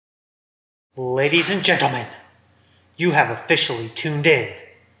Ladies and gentlemen, you have officially tuned in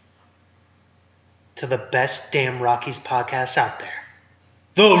to the best damn Rockies podcast out there,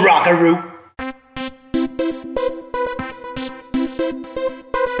 the Rockaroo.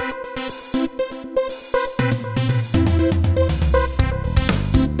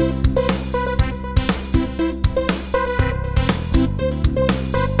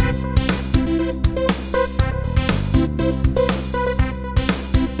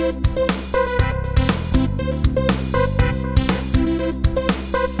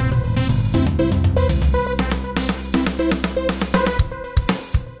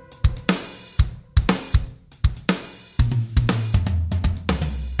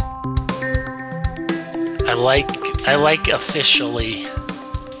 I like officially.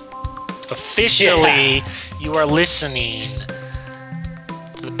 Officially, yeah. You are listening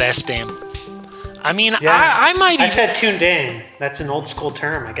to the best damn. I mean, yeah. I might. I said tuned in. That's an old school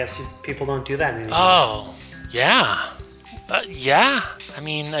term. I guess people don't do that anymore. Oh, yeah, yeah. I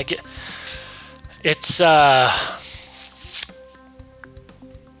mean, I get. It's. I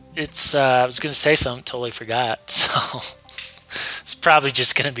was gonna say something, totally forgot. So it's probably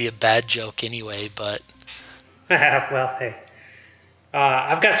just gonna be a bad joke anyway, but. Well, hey,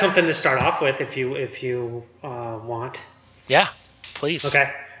 I've got something to start off with if you want. Yeah, please.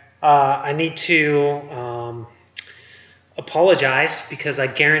 Okay. I need to apologize because I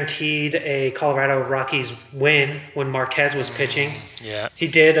guaranteed a Colorado Rockies win when Marquez was pitching. Yeah. He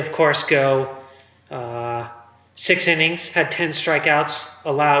did, of course, go 6 innings, had 10 strikeouts,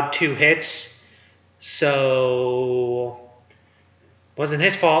 allowed 2 hits. So wasn't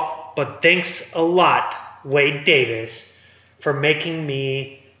his fault, but thanks a lot, Wade Davis, for making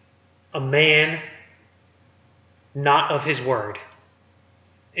me a man not of his word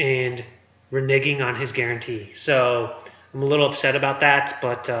and reneging on his guarantee. So I'm a little upset about that,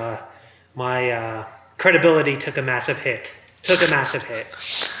 but my credibility took a massive hit.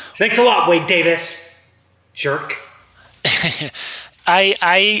 Thanks a lot, Wade Davis, jerk.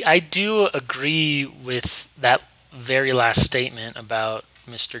 I do agree with that very last statement about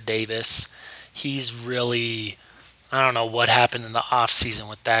Mr. Davis. He's really, I don't know what happened in the off season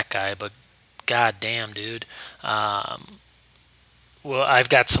with that guy, but god damn, dude. Well, I've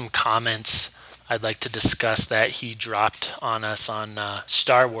got some comments I'd like to discuss that he dropped on us on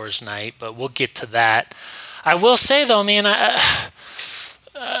Star Wars night, but we'll get to that. I will say though, man,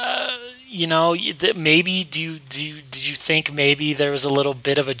 maybe did you think maybe there was a little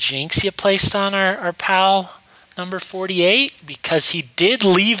bit of a jinx you placed on our pal number 48, because he did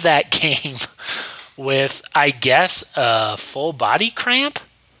leave that game with, I guess, a full body cramp?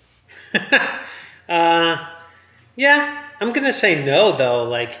 Yeah, I'm going to say no, though.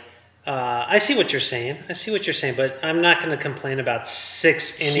 Like, I see what you're saying. But I'm not going to complain about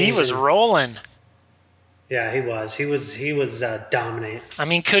 6 innings. He was rolling. Yeah, he was. He was dominant. I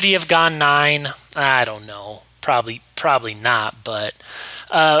mean, could he have gone 9? I don't know. Probably not, but,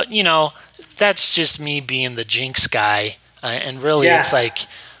 that's just me being the jinx guy. And really, yeah. It's like,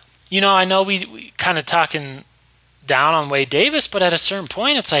 I know we kind of talking down on Wade Davis, but at a certain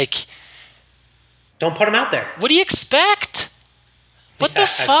point, it's like, don't put him out there. What do you expect? What the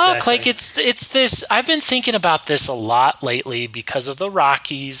fuck? Exactly. Like, it's this. I've been thinking about this a lot lately because of the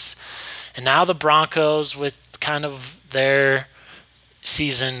Rockies and now the Broncos with kind of their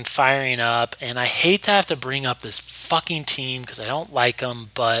season firing up. And I hate to have to bring up this fucking team because I don't like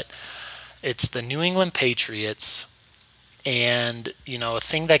them, but it's the New England Patriots. And, a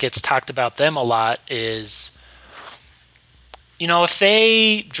thing that gets talked about them a lot is, if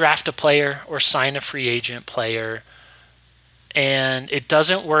they draft a player or sign a free agent player and it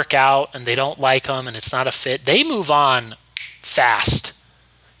doesn't work out and they don't like them and it's not a fit, they move on fast.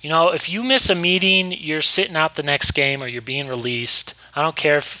 If you miss a meeting, you're sitting out the next game or you're being released. I don't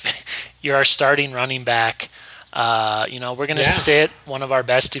care if you're our starting running back. We're going to sit one of our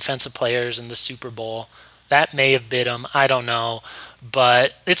best defensive players in the Super Bowl. That may have bit him. I don't know.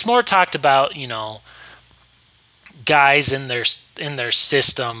 But it's more talked about, guys in their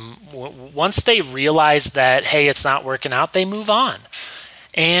system. Once they realize that, hey, it's not working out, they move on.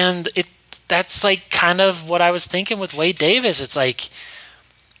 And that's like kind of what I was thinking with Wade Davis. It's like,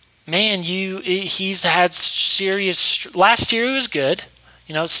 man, he's had serious. Last year he was good.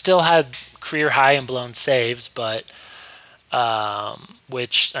 Still had career high in blown saves, but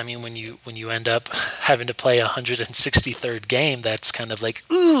which, I mean, when you end up having to play a 163rd game, that's kind of like,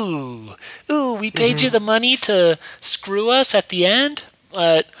 ooh, we paid you the money to screw us at the end.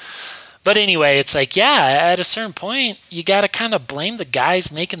 But anyway, it's like, yeah, at a certain point, you got to kind of blame the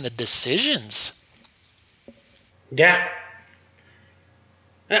guys making the decisions. Yeah.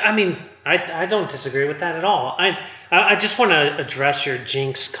 I mean, I don't disagree with that at all. I just want to address your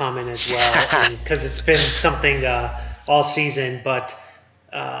jinx comment as well, because it's been something all season. But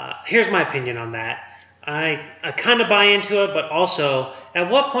here's my opinion on that. I kind of buy into it, but also, at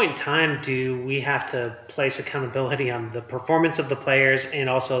what point in time do we have to place accountability on the performance of the players and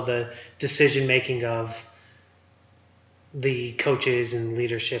also the decision making of the coaches and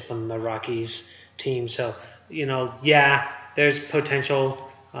leadership on the Rockies team? So, there's potential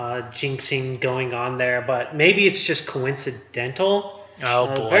jinxing going on there, but maybe it's just coincidental.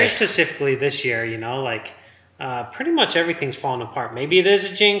 Oh boy! Very specifically this year, pretty much everything's fallen apart. Maybe it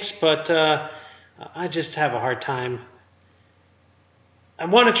is a jinx, but I just have a hard time. I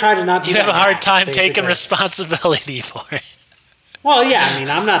want to try to not. You have a hard time taking responsibility for it. Well, yeah,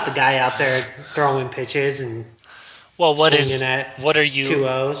 I'm not the guy out there throwing pitches and. Well, what are you?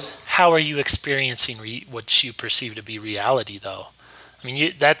 2-0s. How are you experiencing what you perceive to be reality, though?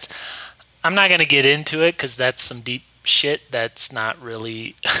 I'm not going to get into it because that's some deep shit. That's not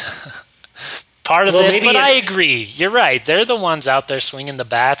really part of this. But I agree. You're right. They're the ones out there swinging the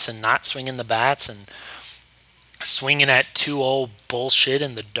bats and not swinging the bats and swinging at 2-0 bullshit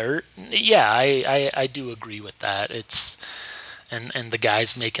in the dirt. Yeah, I do agree with that. And the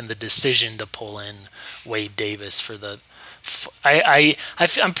guys making the decision to pull in Wade Davis for the.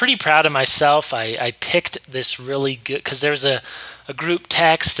 I'm pretty proud of myself. I picked this really good because there's a group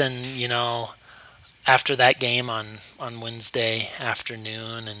text, and after that game on Wednesday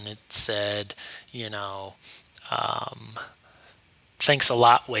afternoon, and it said, thanks a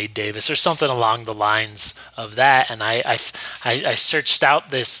lot, Wade Davis, or something along the lines of that. And I searched out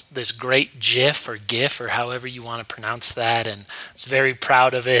this great GIF or however you want to pronounce that, and I was very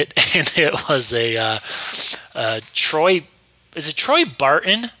proud of it. And it was Troy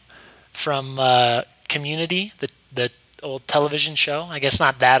Barton from Community, the old television show? I guess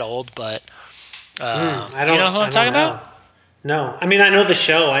not that old, but do you know who I'm talking about? No, I know the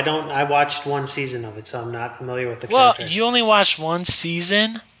show. I watched one season of it, so I'm not familiar with the character. Well, you only watched one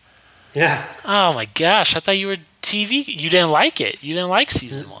season? Yeah. Oh my gosh, I thought you were TV. You didn't like it. You didn't like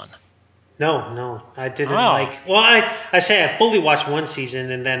season 1. No, I didn't like. Well, I say I fully watched one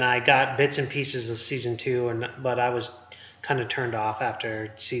season, and then I got bits and pieces of season 2, but I was kind of turned off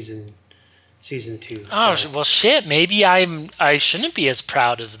after season 2. So. Oh well, shit. Maybe I shouldn't be as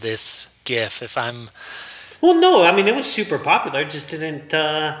proud of this GIF if I'm. Well, no, it was super popular. It just didn't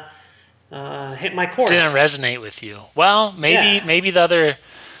hit my chords. Didn't resonate with you. Well, maybe the other.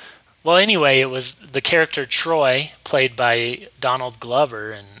 Well, anyway, it was the character Troy, played by Donald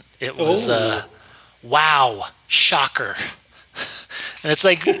Glover, and it was wow, shocker. And it's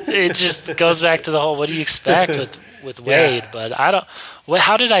like it just goes back to the whole. What do you expect with Wade? But I don't.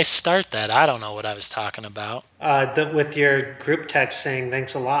 How did I start that? I don't know what I was talking about. With your group text saying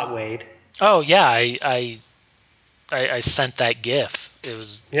 "Thanks a lot, Wade." Oh yeah, I sent that GIF. It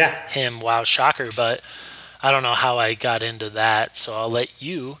was him, wow, shocker. But I don't know how I got into that, so I'll let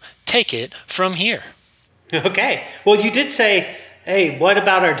you take it from here. Okay. Well, you did say, hey, what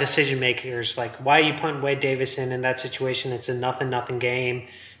about our decision makers? Like, why are you putting Wade Davis in that situation? It's a nothing game,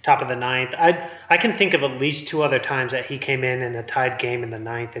 top of the 9th. I can think of at least 2 other times that he came in a tied game in the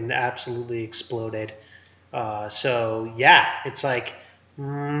 9th and absolutely exploded. So, yeah, it's like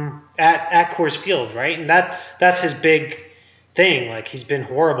at Coors Field, right? And that's his big thing. Like, he's been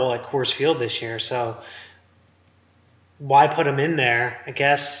horrible at Coors Field this year, so why put him in there? I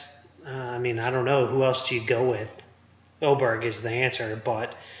guess, I don't know. Who else do you go with? Oberg is the answer,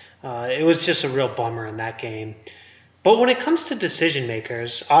 but it was just a real bummer in that game. But when it comes to decision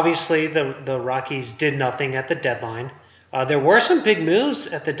makers, obviously the Rockies did nothing at the deadline. There were some big moves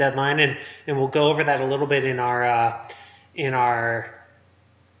at the deadline, and we'll go over that a little bit in our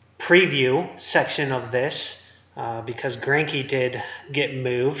preview section of this, because Greinke did get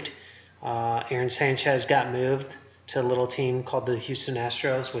moved. Aaron Sanchez got moved to a little team called the Houston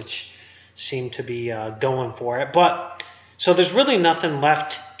Astros, which seemed to be going for it. But so there's really nothing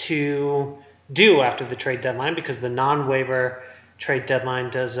left to do after the trade deadline, because the non-waiver trade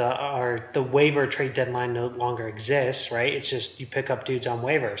deadline or the waiver trade deadline no longer exists, right? It's just you pick up dudes on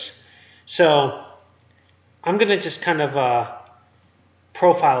waivers. So I'm going to just kind of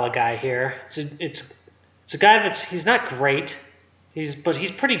profile a guy here. It's a guy he's not great, but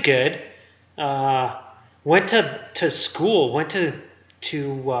he's pretty good. Went to school, went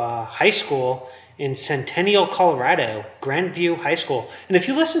to high school in Centennial, Colorado, Grandview High School. And if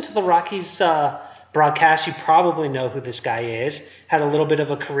you listen to the Rockies broadcast, you probably know who this guy is. Had a little bit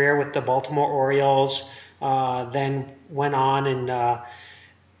of a career with the Baltimore Orioles, then went on and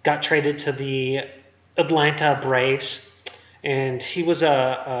got traded to the Atlanta Braves. And he was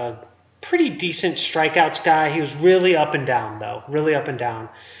a pretty decent strikeouts guy. He was really up and down, though. Really up and down.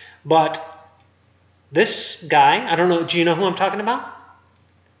 But this guy, I don't know, do you know who I'm talking about?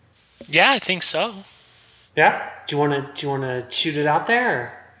 Yeah, I think so. Yeah? Do you want to shoot it out there?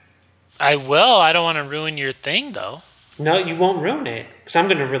 Or? I will. I don't want to ruin your thing, though. No, you won't ruin it. Because I'm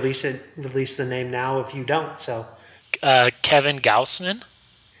going to release the name now if you don't, so. Kevin Gausman?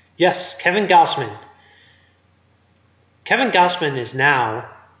 Yes, Kevin Gausman. Kevin Gausman is now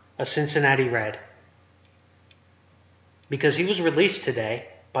a Cincinnati Red. Because he was released today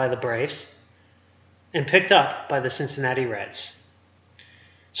by the Braves and picked up by the Cincinnati Reds.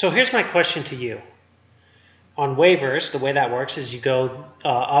 So here's my question to you. On waivers, the way that works is you go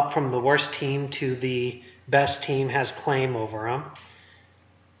up from the worst team to the best team has claim over them.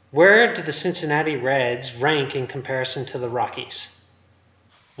 Where do the Cincinnati Reds rank in comparison to the Rockies?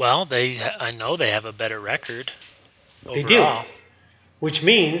 Well, I know they have a better record overall. They do. Which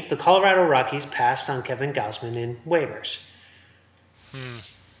means the Colorado Rockies passed on Kevin Gausman in waivers.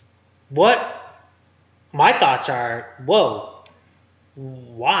 What my thoughts are, whoa,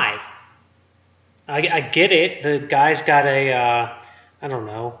 why? I get it. The guy's got a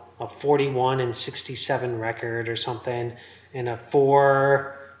 41-67 record or something, and a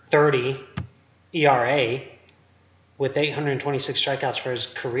 4.30 ERA with 826 strikeouts for his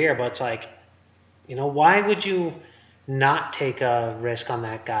career. But it's like, why would you not take a risk on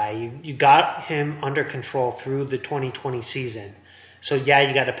that guy? You got him under control through the 2020 season. So, yeah,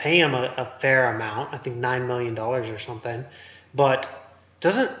 you got to pay him a fair amount, I think $9 million or something. But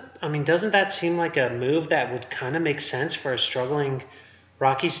doesn't that seem like a move that would kind of make sense for a struggling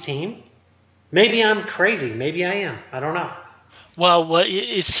Rockies team? Maybe I'm crazy. Maybe I am. I don't know. Well,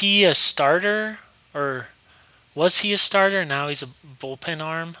 is he a starter, or was he a starter? Now he's a bullpen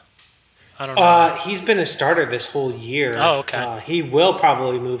arm? I don't know. He's been a starter this whole year. Oh, okay. He will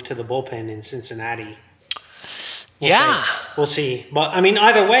probably move to the bullpen in Cincinnati. We'll see. But,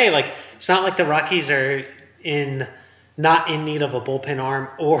 either way, it's not like the Rockies are not in need of a bullpen arm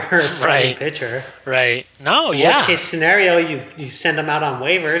or a starting pitcher. Right. No, Worst case scenario, you send them out on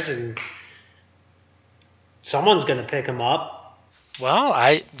waivers and someone's going to pick them up. Well,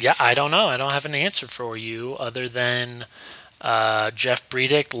 I don't know. I don't have an answer for you other than Jeff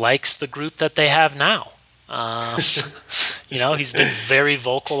Breedick likes the group that they have now. He's been very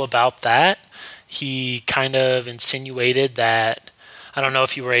vocal about that. He kind of insinuated that, I don't know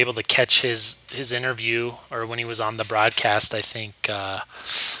if you were able to catch his interview or when he was on the broadcast, I think, I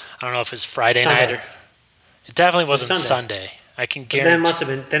don't know if it was Friday night or, it definitely wasn't Sunday. I can guarantee. Then it must have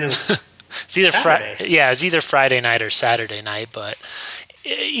been, then it was it's either it was either Friday night or Saturday night, but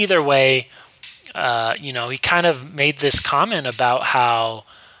either way, he kind of made this comment about how,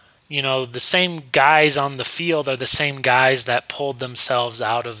 the same guys on the field are the same guys that pulled themselves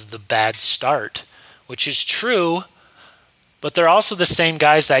out of the bad start, which is true, but they're also the same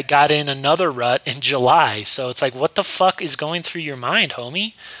guys that got in another rut in July. So it's like, what the fuck is going through your mind,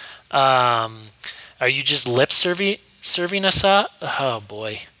 homie? Are you just lip serving us up? Oh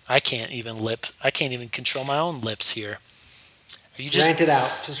boy, I can't even control my own lips here. Are you just rant it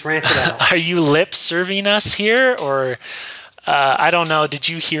out? Just rant it out. Are you lip serving us here, or I don't know? Did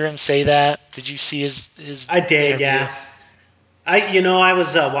you hear him say that? Did you see his? I did, interview? yeah. I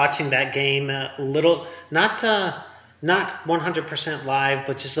was watching that game a little, not 100% live,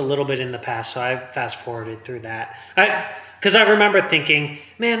 but just a little bit in the past. So I fast forwarded through that. Because I remember thinking,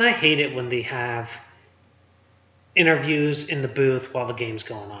 man, I hate it when they have interviews in the booth while the game's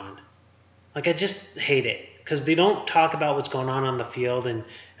going on. I just hate it because they don't talk about what's going on the field. And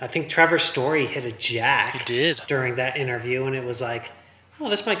I think Trevor Story hit a jack. He did during that interview, and it was like, oh,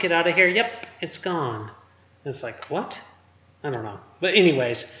 this might get out of here. Yep, it's gone. And it's like, what? I don't know. But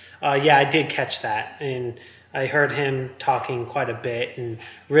anyways, I did catch that, and I heard him talking quite a bit, and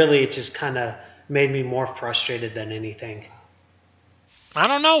really it just kind of made me more frustrated than anything. I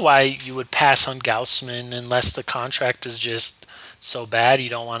don't know why you would pass on Gausman unless the contract is just so bad you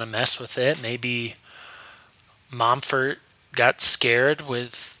don't want to mess with it. Maybe Momfort got scared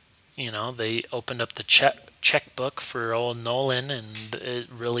with, they opened up the checkbook for old Nolan, and it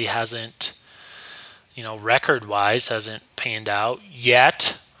really hasn't, record-wise hasn't panned out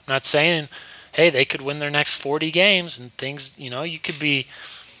yet. I'm not saying, hey, they could win their next 40 games and things, you could be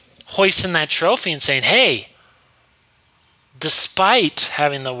hoisting that trophy and saying, hey, despite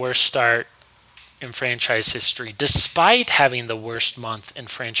having the worst start in franchise history, despite having the worst month in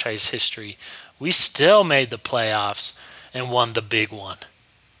franchise history, we still made the playoffs and won the big one.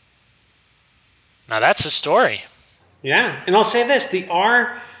 Now that's a story. Yeah, and I'll say this, they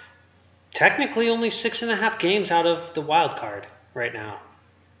are technically only 6.5 games out of the wild card right now.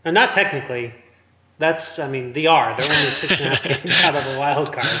 And not technically. They are. They're only 6.5 games out of a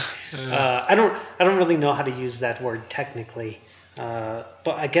wild card. I don't really know how to use that word technically, but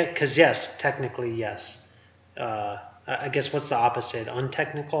I get because yes, technically yes. I guess what's the opposite?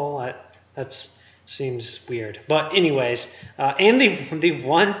 Untechnical. That seems weird. But anyways, and they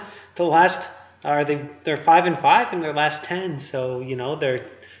won the last. They're 5-5 in their last 10. So they're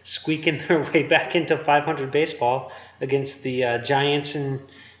squeaking their way back into 500 baseball against the Giants and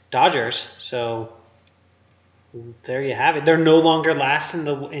Dodgers. So. There you have it. They're no longer last in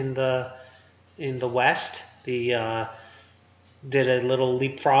the West. The did a little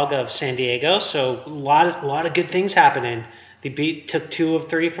leapfrog of San Diego, so a lot of good things happening. They took 2 of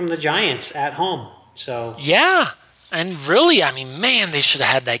 3 from the Giants at home. So yeah, and really, I mean, man, they should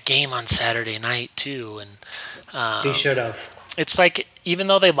have had that game on Saturday night too. And they should have. It's like even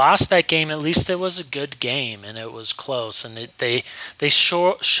though they lost that game, at least it was a good game and it was close, and they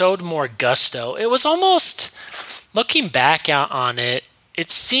showed more gusto. It was almost, looking back on it, it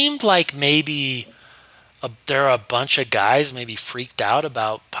seemed like maybe there are a bunch of guys maybe freaked out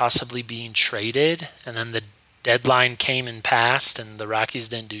about possibly being traded, and then the deadline came and passed, and the Rockies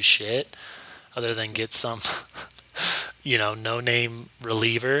didn't do shit other than get some no-name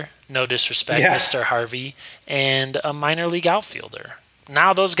reliever, no disrespect, Mr. Harvey, and a minor league outfielder.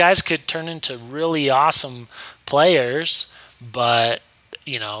 Now those guys could turn into really awesome players, but,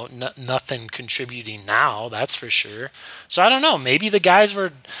 nothing contributing now, that's for sure. So I don't know, maybe the guys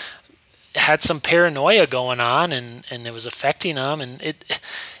had some paranoia going on and it was affecting them, and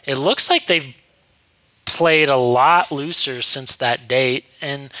it looks like they've played a lot looser since that date,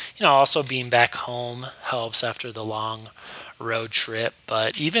 and also being back home helps after the long road trip.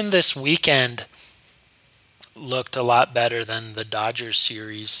 But even this weekend looked a lot better than the Dodgers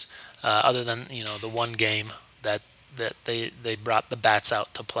series, other than the one game that they brought the bats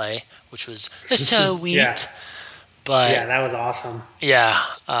out to play, which was so sweet. Yeah. But yeah, that was awesome. Yeah,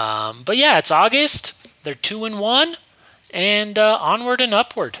 but yeah, it's August. They're 2-1, and onward and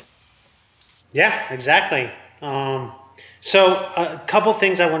upward. Yeah, exactly. So a couple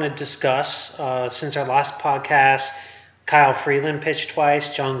things I want to discuss since our last podcast. Kyle Freeland pitched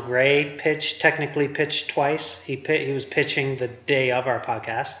twice. John Gray technically pitched twice. He was pitching the day of our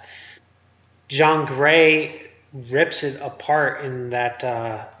podcast. John Gray rips it apart in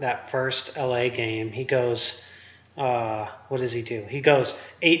that first LA game. He goes, what does he do? He goes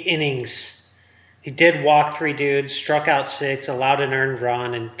 8 innings. He did walk 3 dudes, struck out 6, allowed an earned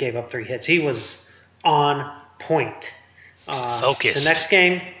run, and gave up 3 hits. He was on point. Focused. The next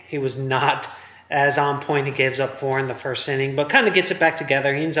game, he was not as on point. He gives up 4 in the first inning, but kind of gets it back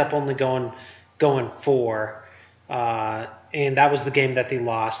together. He ends up only going 4. And that was the game that they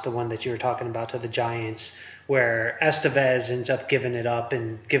lost, the one that you were talking about, to the Giants, where Estevez ends up giving it up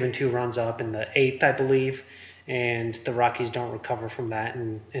and giving 2 runs up in the 8th, I believe. And the Rockies don't recover from that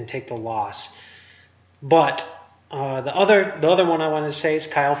and take the loss. But the other one I wanted to say is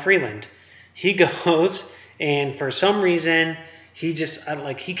Kyle Freeland. He goes, and for some reason, he just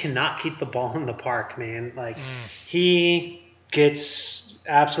he cannot keep the ball in the park, man. He gets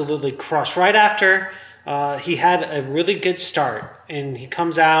absolutely crushed right after he had a really good start, and he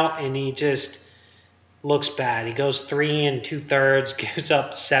comes out and he just looks bad. He goes 3 2/3, gives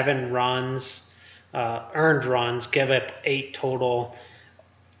up 7 runs, earned runs, give up 8 total.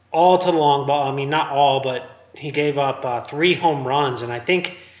 All to the long ball. I mean, not all, but he gave up 3 home runs, and I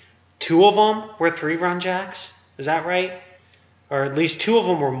think 2 of them were 3-run jacks. Is that right? Or at least 2 of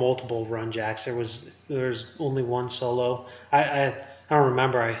them were multiple run jacks. There's only 1 solo. I don't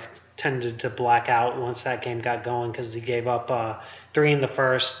remember. I tended to black out once that game got going because he gave up 3 in the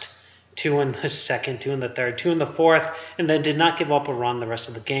first, 2 in the second, 2 in the third, 2 in the fourth, and then did not give up a run the rest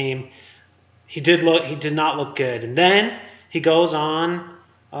of the game. He did not look good, and then he goes on.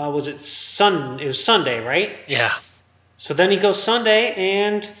 It was Sunday, right? Yeah. So then he goes Sunday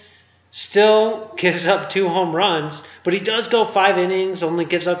and still gives up 2 home runs, but he does go 5 innings, only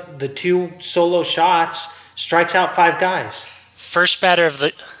gives up the 2 solo shots, strikes out 5 guys. First batter of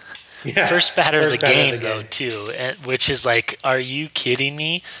the game, though, too, which is like, are you kidding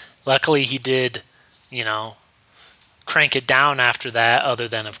me? Luckily, he did, crank it down after that, other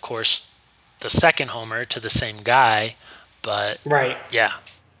than, of course, the second homer to the same guy. But, right. Yeah.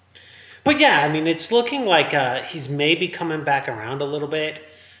 But, yeah, I mean, it's looking like he's maybe coming back around a little bit.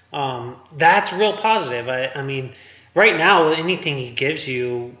 That's real positive. I mean, right now, anything he gives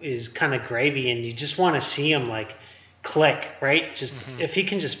you is kind of gravy, and you just want to see him, click, right? Just if he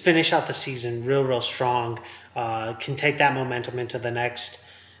can just finish out the season real strong, can take that momentum into the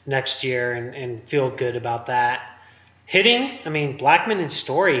next year and feel good about that. Hitting, I mean, Blackman and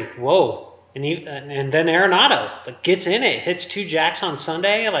Story, whoa. And then Arenado, like, gets in it, hits 2 jacks on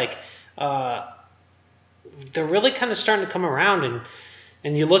Sunday. Like, they're really kind of starting to come around.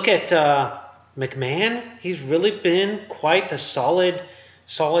 And you look at McMahon, he's really been quite the solid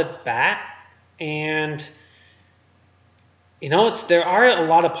bat. And, there are a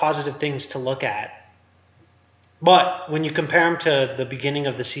lot of positive things to look at. But when you compare them to the beginning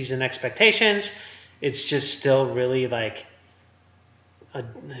of the season expectations, it's just still really like,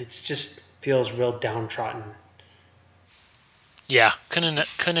 it just feels real downtrodden. Yeah, couldn't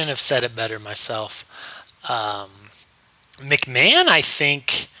have said it better myself. McMahon, I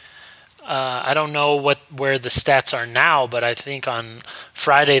think, I don't know where the stats are now, but I think on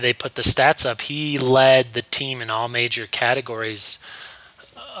Friday they put the stats up. He led the team in all major categories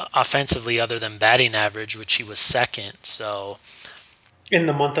offensively, other than batting average, which he was second. So, in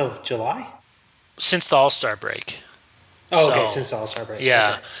the month of July, since the All-Star break. Okay, since the All-Star break.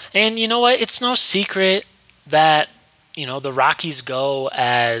 Yeah, okay. And you know what? It's no secret that the Rockies go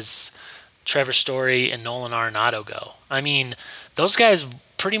as Trevor Story and Nolan Arenado go. I mean, those guys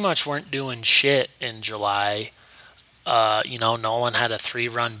pretty much weren't doing shit in July. Nolan had a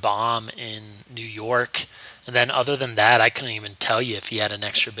 3-run bomb in New York. And then other than that, I couldn't even tell you if he had an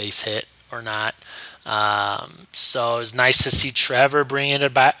extra base hit or not. So it was nice to see Trevor bring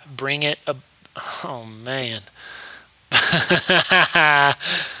it. Oh, man.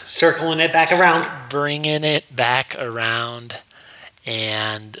 Circling it back around. Bringing it back around.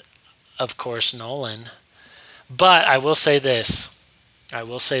 And, of course, Nolan. But I will say this.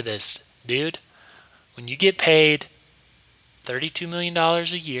 Dude, when you get paid $32 million a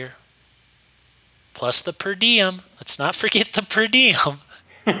year, plus the per diem, let's not forget the per diem,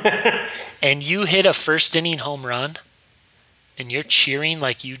 and you hit a first inning home run, and you're cheering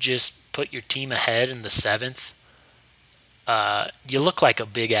like you just put your team ahead in the 7th, you look like a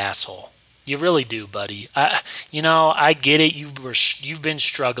big asshole. You really do, buddy. I get it. You've been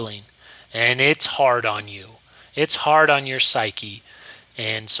struggling, and it's hard on you. It's hard on your psyche.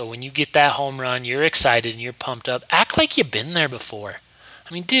 And so when you get that home run, you're excited and you're pumped up. Act like you've been there before.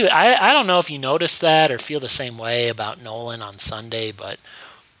 I mean, dude, I don't know if you noticed that or feel the same way about Nolan on Sunday, but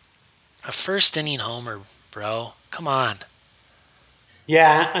a first inning homer, bro. Come on.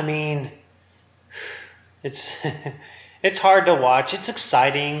 Yeah, I mean, it's it's hard to watch. It's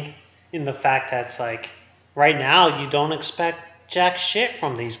exciting in the fact that it's like right now you don't expect jack shit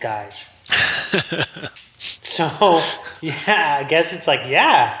from these guys. So, yeah, I guess it's like,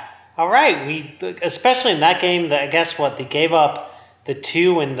 yeah, all right. Especially in that game, I guess they gave up the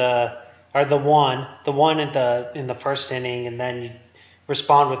 2 and the 1 in the first inning, and then you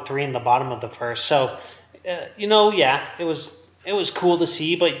respond with 3 in the bottom of the first. So, yeah, it was cool to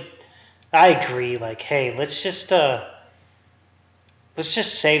see, but I agree. Like, hey, let's just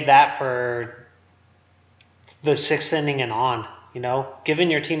save that for the 6th inning and on. Giving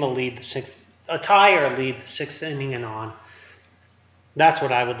your team a tie or a lead the 6th inning and on. That's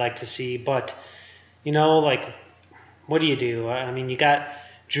what I would like to see. But, like, what do you do? I mean, you got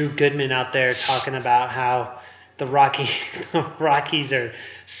Drew Goodman out there talking about how the Rockies are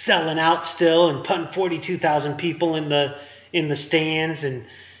selling out still and putting 42,000 people in the stands and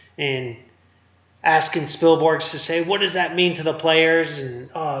asking Spielborgs to say, what does that mean to the players? And,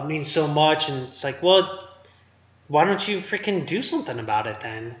 it means so much. And it's like, well, why don't you freaking do something about it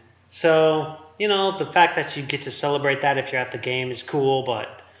then? So, the fact that you get to celebrate that if you're at the game is cool, but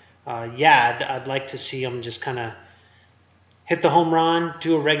I'd like to see them just kind of hit the home run,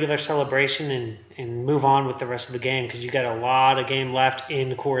 do a regular celebration, and move on with the rest of the game, because you got a lot of game left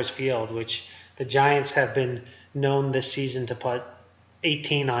in Coors Field, which the Giants have been known this season to put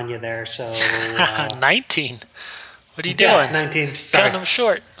 18 on you there. So 19. What are you doing? Yeah, 19. Sorry. Cutting them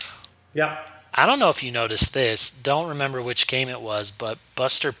short. Yep. I don't know if you noticed this. Don't remember which game it was, but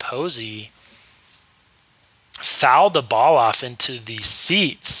Buster Posey fouled the ball off into the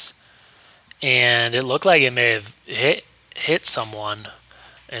seats, and it looked like it may have hit someone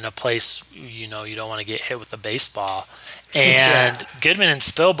in a place you don't want to get hit with a baseball. And Goodman and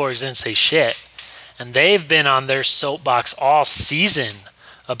Spielborgs didn't say shit, and they've been on their soapbox all season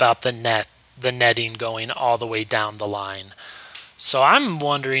about the netting going all the way down the line. So I'm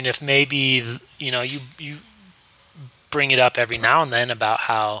wondering if maybe you bring it up every now and then about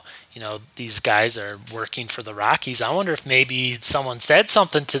how these guys are working for the Rockies. I wonder if maybe someone said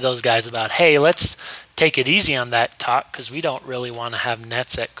something to those guys about, hey, let's take it easy on that talk, because we don't really want to have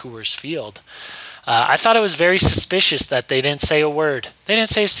nets at Coors Field. I thought it was very suspicious that they didn't say a word. They didn't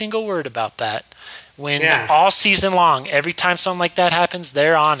say a single word about that. When all season long, every time something like that happens,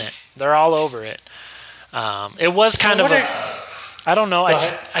 they're on it. They're all over it. It was kind of I don't know. I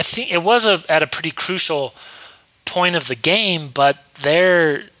think it was at a pretty crucial point of the game, but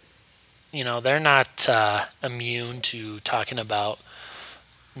they're not immune to talking about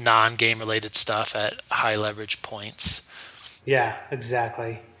non-game related stuff at high leverage points. Yeah,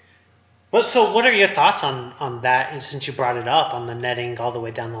 exactly. So what are your thoughts on that, since you brought it up, on the netting all the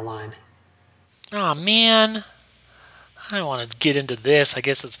way down the line? Oh, man. I don't want to get into this. I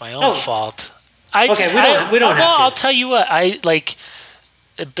guess it's my own fault. We don't have to. I'll tell you what.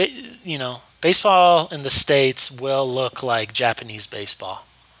 Baseball in the States will look like Japanese baseball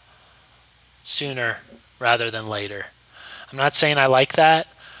sooner rather than later. I'm not saying I like that,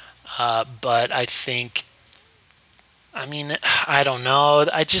 but I think, I don't know.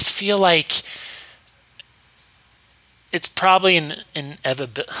 I just feel like it's probably an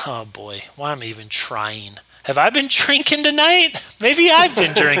inevitable. Oh boy, why am I even trying? Have I been drinking tonight? Maybe I've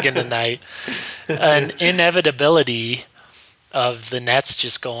been drinking tonight. An inevitability of the Nets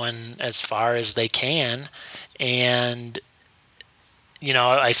just going as far as they can. And,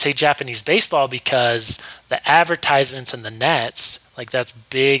 I say Japanese baseball because the advertisements in the Nets, like that's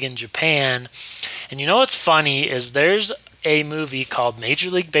big in Japan. And what's funny is there's a movie called Major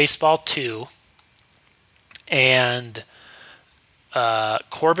League Baseball 2. And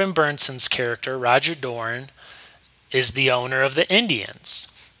Corbin Burnsen's character, Roger Dorn, is the owner of the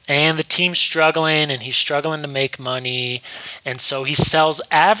Indians. And the team's struggling, and he's struggling to make money. And so he sells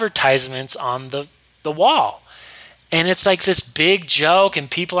advertisements on the wall. And it's like this big joke, and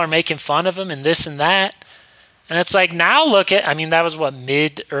people are making fun of him and this and that. And it's like, now look at, that was what,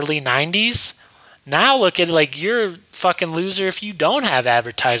 early 90s? Now look at it like you're a fucking loser if you don't have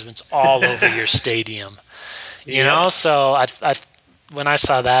advertisements all over your stadium. So I when I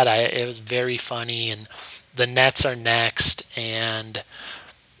saw that, it was very funny, and the Nets are next, and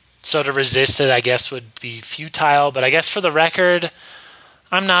so to resist it, I guess, would be futile. But I guess for the record,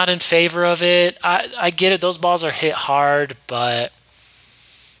 I'm not in favor of it. I get it; those balls are hit hard, but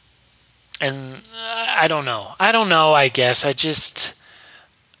I don't know. I guess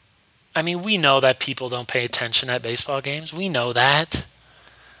we know that people don't pay attention at baseball games. We know that.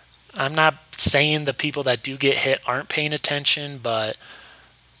 I'm not saying the people that do get hit aren't paying attention, but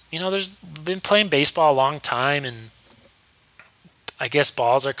there's been playing baseball a long time, and I guess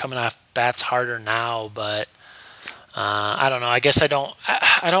balls are coming off bats harder now, but I don't know. I guess I don't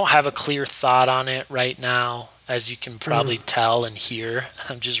have a clear thought on it right now, as you can probably tell and hear.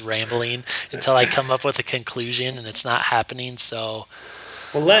 I'm just rambling until I come up with a conclusion, and it's not happening. So,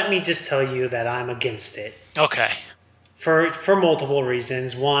 well, let me just tell you that I'm against it. Okay. For multiple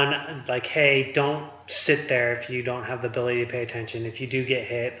reasons. One, like, hey, don't sit there if you don't have the ability to pay attention. If you do get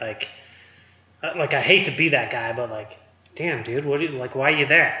hit, like I hate to be that guy, but like, damn, dude, why are you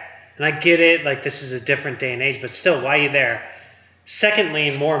there? And I get it, like, this is a different day and age, but still, why are you there? Secondly,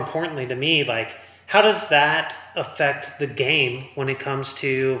 and more importantly to me, like, how does that affect the game when it comes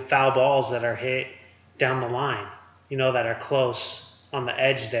to foul balls that are hit down the line, that are close on the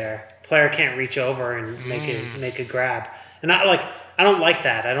edge there? Player can't reach over and make a grab. And I don't like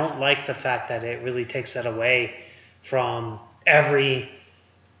that. I don't like the fact that it really takes that away from every,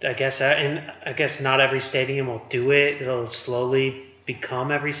 I guess not every stadium will do it. It'll slowly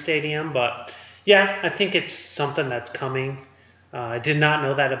become every stadium, but yeah, I think it's something that's coming. I did not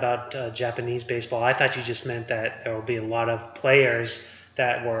know that about Japanese baseball. I thought you just meant that there will be a lot of players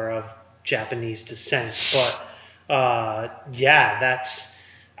that were of Japanese descent, but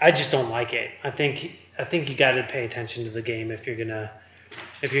I just don't like it. I think you got to pay attention to the game if you're gonna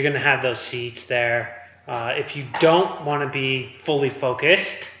have those seats there. If you don't want to be fully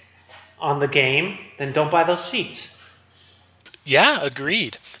focused on the game, then don't buy those seats. Yeah,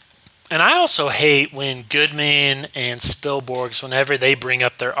 agreed. And I also hate when Goodman and Spielborgs, whenever they bring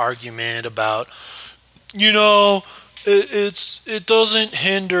up their argument about, it doesn't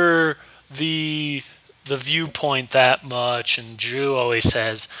hinder the viewpoint that much, and Drew always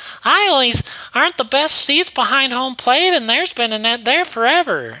says, aren't the best seats behind home plate, and there's been a net there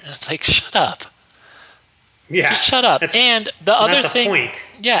forever. And it's like, shut up. Yeah. Just shut up. And the other thing, point.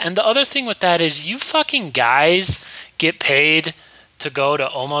 Yeah, and the other thing with that is you fucking guys get paid to go to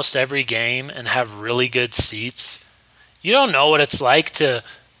almost every game and have really good seats. You don't know what it's like to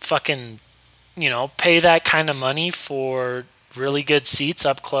fucking, pay that kind of money for really good seats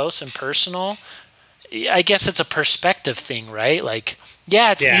up close and personal. I guess it's a perspective thing, right? Like,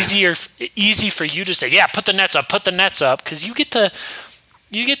 yeah, it's easy for you to say, yeah, put the nets up, because you get to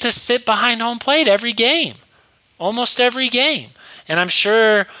sit behind home plate every game, almost every game. And I'm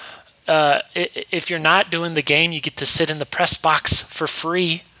sure if you're not doing the game, you get to sit in the press box for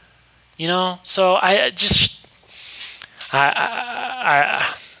free. So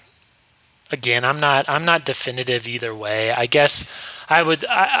again, I'm not definitive either way. I guess I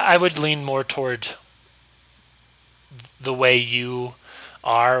would lean more toward the way you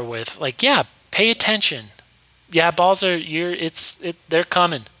are with, like, yeah, pay attention. Yeah, balls are they're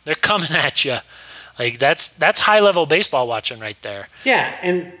coming. They're coming at you. Like that's high level baseball watching right there. Yeah,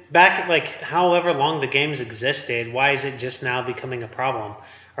 and back like however long the game's existed, why is it just now becoming a problem?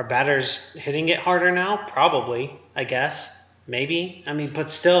 Are batters hitting it harder now? Probably, I guess. Maybe. I mean, but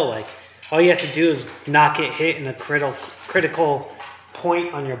still, like, all you have to do is not get hit in a critical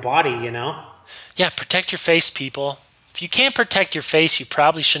point on your body, Yeah, protect your face, people. If you can't protect your face, you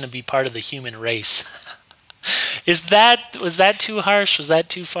probably shouldn't be part of the human race. Was that too harsh? Was that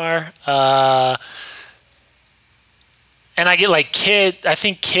too far? And I get like I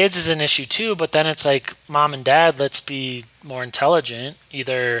think kids is an issue too, but then it's like, mom and dad, let's be more intelligent.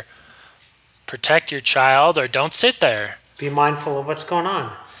 Either protect your child or don't sit there. Be mindful of what's going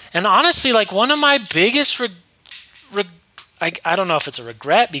on. And honestly, like, one of my biggest I don't know if it's a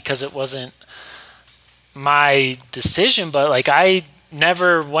regret because it wasn't my decision, but like, I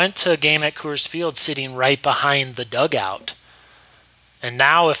never went to a game at Coors Field sitting right behind the dugout. And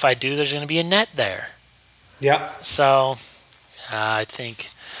now if I do, there's going to be a net there. Yep. So I think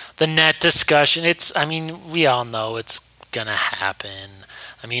the net discussion, we all know it's going to happen.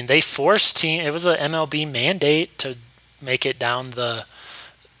 I mean, they forced it was a MLB mandate to make it down the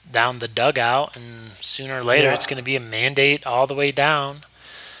dugout, and sooner or later it's going to be a mandate all the way down.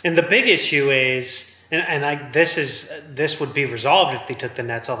 And the big issue is, this would be resolved if they took the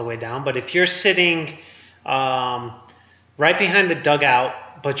nets all the way down. But if you're sitting right behind the dugout,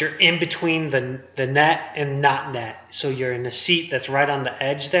 but you're in between the net and not net, so you're in a seat that's right on the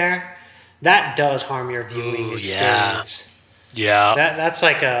edge there, that does harm your viewing experience. Yeah. That's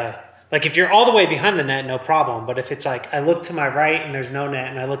like if you're all the way behind the net, no problem. But if it's like I look to my right and there's no net,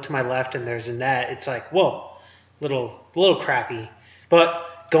 and I look to my left and there's a net, it's like, whoa, little crappy.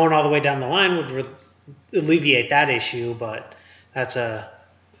 But going all the way down the line would alleviate that issue, but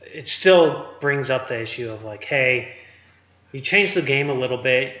it still brings up the issue of like, hey, you change the game a little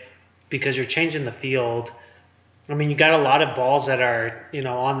bit because you're changing the field. I mean, you got a lot of balls that are,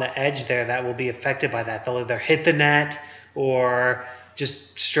 on the edge there that will be affected by that. They'll either hit the net or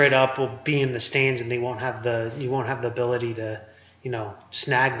just straight up will be in the stands, and you won't have the ability to,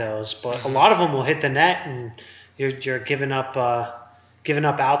 snag those. But a lot of them will hit the net, and you're giving up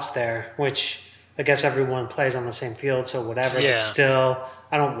outs there, which I guess everyone plays on the same field, so whatever. Yeah. But still,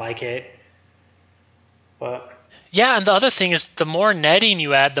 I don't like it. But yeah, and the other thing is, the more netting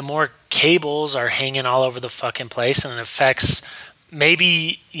you add, the more cables are hanging all over the fucking place, and it affects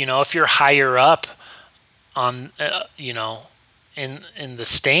maybe, if you're higher up on, in the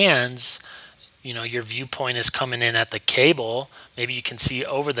stands, your viewpoint is coming in at the cable. Maybe you can see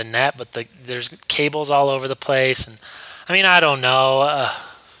over the net, but there's cables all over the place, and I don't know.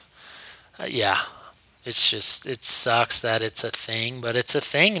 Yeah, it's just, it sucks that it's a thing, but it's a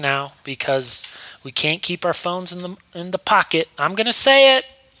thing now because we can't keep our phones in the pocket. I'm gonna say it.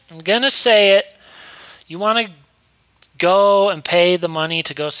 You want to go and pay the money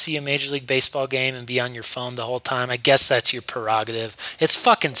to go see a Major League Baseball game and be on your phone the whole time? I guess that's your prerogative. It's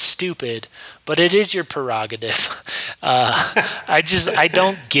fucking stupid, but it is your prerogative. I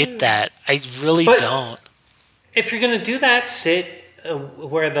don't get that. I really don't. If you're gonna do that, sit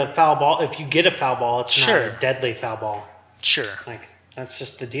where the foul ball. If you get a foul ball, it's not a deadly foul ball. Sure. Like, that's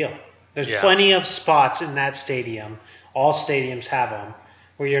just the deal. There's plenty of spots in that stadium. All stadiums have them,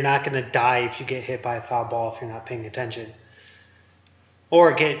 where you're not going to die if you get hit by a foul ball if you're not paying attention.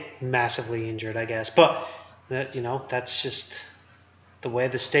 Or get massively injured, I guess. But, that's just the way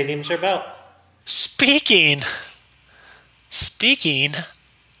the stadiums are built. Speaking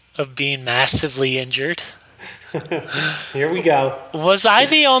of being massively injured, here we go. Was I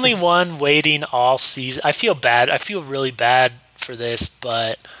the only one waiting all season? I feel bad. I feel really bad for this,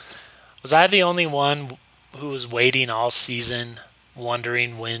 but was I the only one who was waiting all season,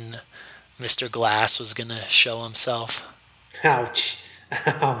 wondering when Mr. Glass was going to show himself? Ouch.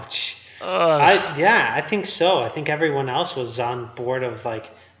 I think so. I think everyone else was on board of like,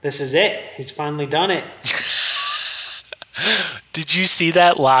 this is it. He's finally done it. Did you see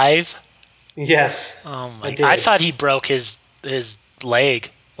that live? Yes. Oh my God. I thought he broke his leg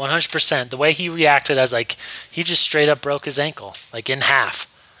 100%. The way he reacted, I was like, he just straight up broke his ankle, like in half.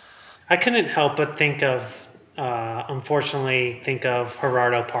 I couldn't help but unfortunately think of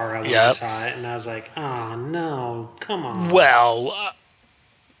Gerardo Parra when I saw it, and I was like, oh no, come on. Well,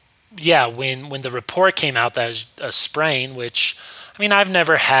 when the report came out that was a sprain, which I mean, I've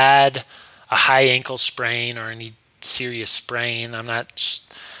never had a high ankle sprain or any serious sprain. I'm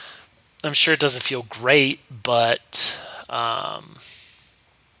sure it doesn't feel great, but I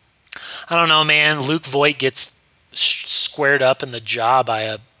don't know, man. Luke Voigt gets squared up in the jaw by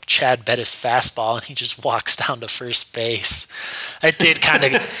a Chad Bettis fastball, and he just walks down to first base. It did kind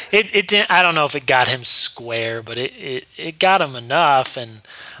of it didn't. I don't know if it got him square, but it got him enough. And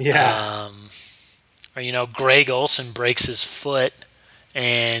or Greg Olson breaks his foot,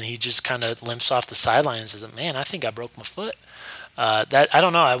 and he just kind of limps off the sideline and says, "Man, I think I broke my foot." That I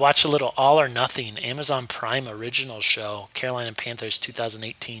don't know. I watched a little All or Nothing Amazon Prime original show, Carolina Panthers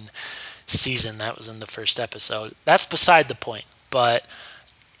 2018 season. That was in the first episode. That's beside the point. But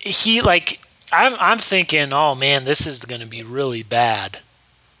I'm thinking, oh man, this is going to be really bad,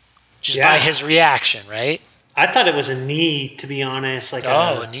 just by his reaction, right? I thought it was a knee, to be honest.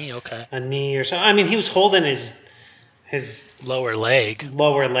 A knee, okay. A knee or so. I mean, he was holding his lower leg.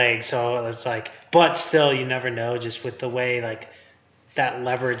 So it's like, but still, you never know. Just with the way that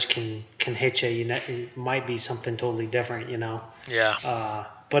leverage can hit you, it might be something totally different, Yeah.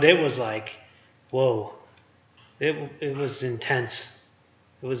 But it was like, whoa, it was intense.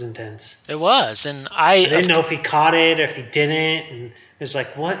 It was intense. It was, and I didn't know if he caught it or if he didn't, and it was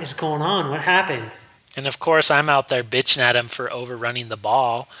like, what is going on? What happened? And of course, I'm out there bitching at him for overrunning the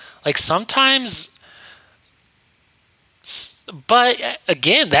ball. Like sometimes, but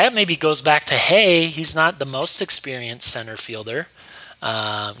again, that maybe goes back to, hey, he's not the most experienced center fielder.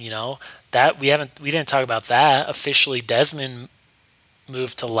 That we didn't talk about that. Officially, Desmond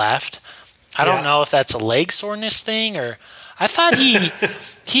moved to left. I don't know if that's a leg soreness thing, or I thought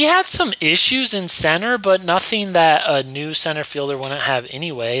he had some issues in center, but nothing that a new center fielder wouldn't have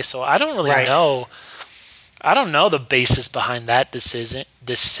anyway. So I don't really know. I don't know the basis behind that decision.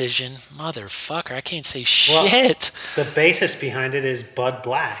 Motherfucker, I can't say shit. Well, the basis behind it is Bud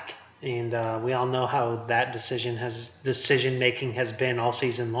Black, and we all know how that decision making has been all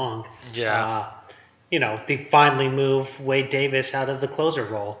season long. Yeah. They finally move Wade Davis out of the closer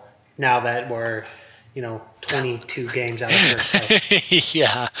role now that we're 22 games out of first place.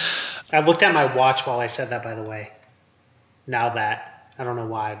 Yeah. I looked at my watch while I said that, by the way. Now that. I don't know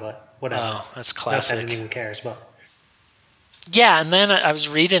why, but whatever. Oh, that's classic. Not that anyone cares, but. Yeah, and then I was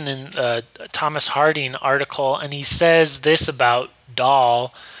reading in a Thomas Harding article, and he says this about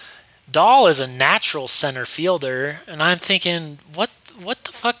Dahl. Dahl is a natural center fielder, and I'm thinking, what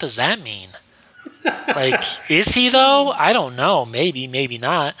the fuck does that mean? Like, is he though? I don't know. Maybe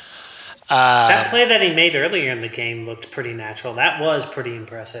not. That play that he made earlier in the game looked pretty natural. That was pretty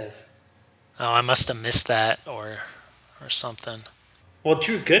impressive. Oh, I must have missed that or something. Well,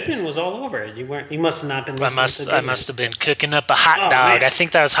 Drew Goodman was all over it. You must have not been listening. I must have been cooking up a hot dog. Man. I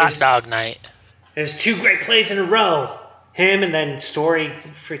think that was hot dog night. There's 2 great plays in a row. Him and then Story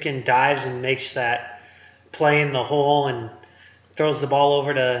freaking dives and makes that play in the hole and throws the ball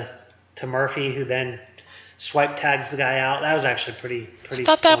over to Murphy, who then swipe tags the guy out. That was actually pretty. I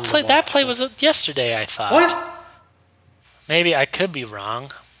thought that play was yesterday. I thought. What? Maybe I could be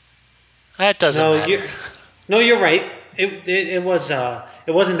wrong. That doesn't matter. You're right. It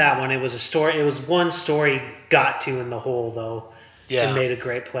wasn't that one. It was a Story. It was one Story got to in the hole though. Yeah. And made a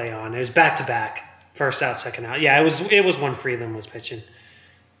great play on. It was back to back. First out, second out. Yeah, it was when Freeland was pitching.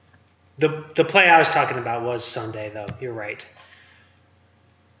 The play I was talking about was Sunday though. You're right.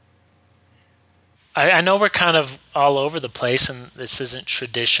 I know we're kind of all over the place, and this isn't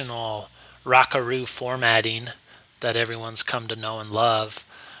traditional Rockaroo formatting that everyone's come to know and love,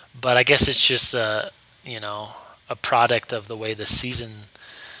 but I guess it's just a product of the way the season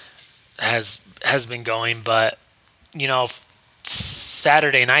has been going. But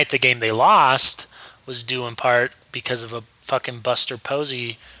Saturday night, the game they lost was due in part because of a fucking Buster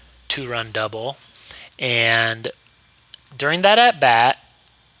Posey 2-run double, and during that at bat,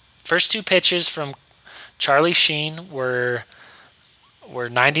 first 2 pitches from Charlie Sheen were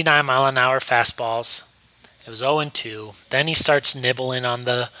 99-mile-an-hour fastballs. It was 0-2. Then he starts nibbling on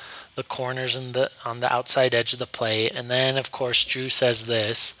the corners and on the outside edge of the plate. And then, of course, Drew says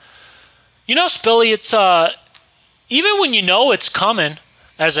this. Spilly, it's even when you know it's coming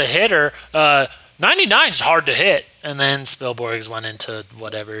as a hitter, 99's hard to hit. And then Spielborgs went into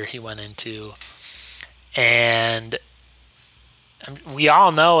whatever he went into. And we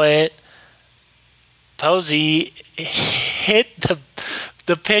all know it. Posey hit the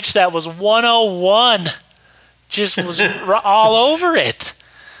pitch that was 101. Just was all over it.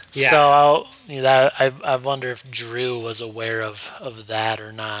 Yeah. So I wonder if Drew was aware of that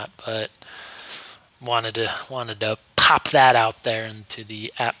or not, but wanted to pop that out there into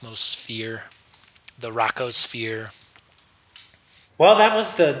the atmosphere, the Rockosphere. Well, that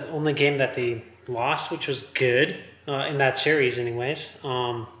was the only game that they lost, which was good in that series, anyways.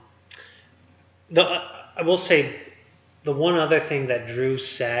 I will say the one other thing that Drew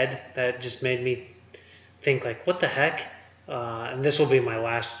said that just made me think, like, what the heck? And this will be my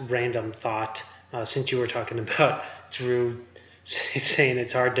last random thought, since you were talking about Drew saying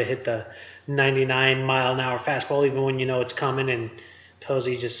it's hard to hit the 99-mile-an-hour fastball even when you know it's coming, and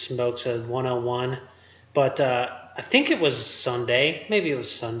Posey just smokes a 101. But I think it was Sunday. Maybe it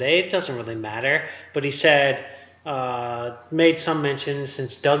was Sunday. It doesn't really matter. But he said, made some mention,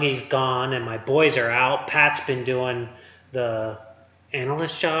 since Dougie's gone and my boys are out, Pat's been doing the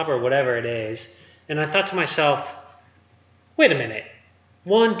analyst job or whatever it is. And I thought to myself, wait a minute.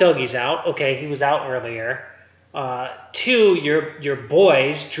 One, Dougie's out. Okay, he was out earlier. Two, your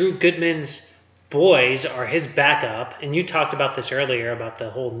boys, Drew Goodman's boys, are his backup. And you talked about this earlier about the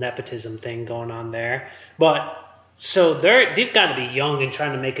whole nepotism thing going on there. But so they've got to be young and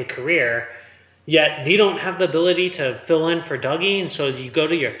trying to make a career, yet they don't have the ability to fill in for Dougie. And so you go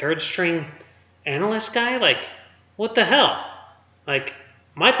to your third string analyst guy? Like, what the hell? Like,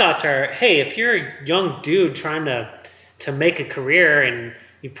 my thoughts are, hey, if you're a young dude trying to make a career and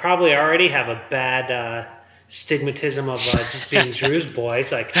you probably already have a bad stigmatism of just being Drew's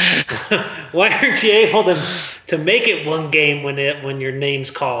boys, like, why aren't you able to make it one game when your name's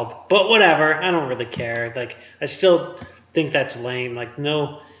called? But whatever, I don't really care. Like, I still think that's lame. Like,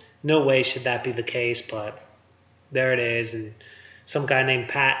 no way should that be the case, but there it is. And some guy named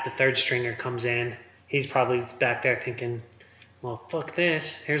Pat, the third stringer, comes in. He's probably back there thinking, well, fuck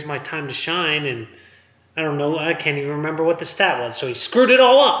this. Here's my time to shine, and I don't know. I can't even remember what the stat was, so he screwed it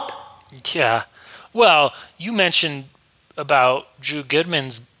all up. Yeah. Well, you mentioned about Drew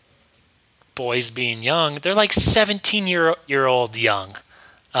Goodman's boys being young. They're like 17-year-old young.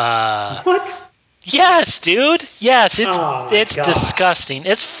 What? Yes, dude. Yes, it's disgusting.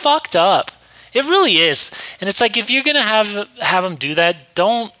 It's fucked up. It really is. And it's like, if you're gonna have them do that,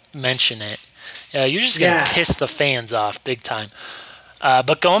 don't mention it. You're just gonna piss the fans off big time.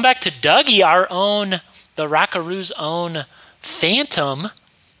 But going back to Dougie, the Rockaroo's own Phantom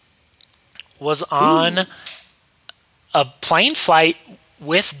was on a plane flight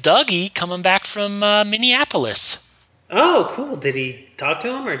with Dougie coming back from Minneapolis. Oh, cool. Did he talk to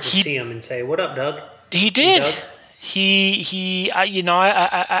him or just see him and say, what up, Doug? He did.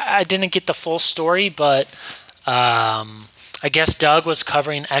 I didn't get the full story, but I guess Doug was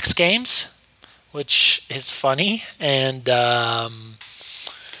covering X Games, which is funny. And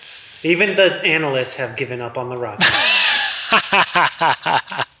even the analysts have given up on the Rockies.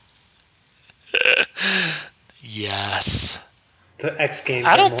 Yes. The X Games.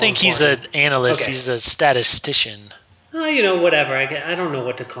 I don't think he's an analyst. Okay. He's a statistician. Whatever. I don't know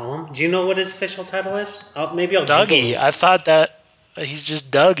what to call him. Do you know what his official title is? Maybe I'll Dougie. I thought that he's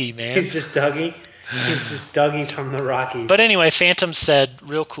just Dougie, man. He's just Dougie. He's just Dougie from the Rockies. But anyway, Phantom said,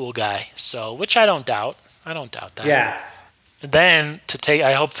 real cool guy. So, which I don't doubt. I don't doubt that. Yeah. And then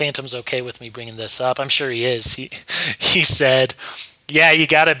I hope Phantom's okay with me bringing this up. I'm sure he is. He said, yeah, you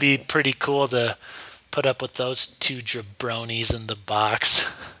got to be pretty cool to put up with those two jabronis in the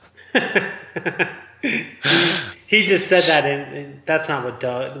box. He just said that, and that's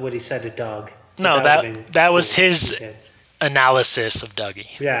not what he said to Doug. No, that was his analysis of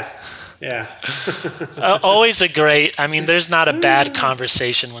Dougie. Yeah. Always there's not a bad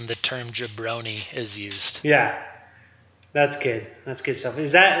conversation when the term jabroni is used. Yeah, that's good. That's good stuff.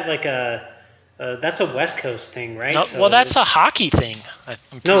 Is that like that's a West Coast thing, right? No, well, that's a hockey thing.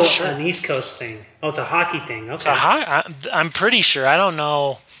 I'm sure. An East Coast thing. Oh, it's a hockey thing. Okay. I'm pretty sure. I don't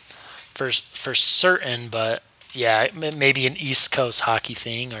know for certain, but yeah, maybe an East Coast hockey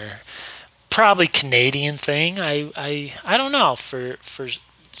thing or probably Canadian thing. I don't know for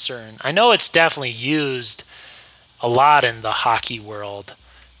certain. I know it's definitely used a lot in the hockey world.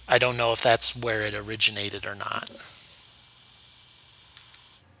 I don't know if that's where it originated or not.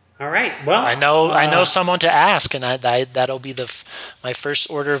 All right. Well, I know someone to ask, and that'll be my first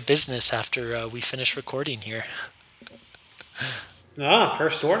order of business after we finish recording here.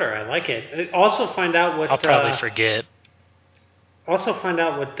 First order. I like it. Also find out what... I'll probably forget. Also find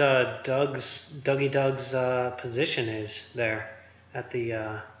out what Dougie Doug's position is there at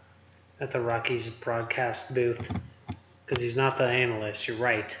the Rockies broadcast booth, because he's not the analyst. You're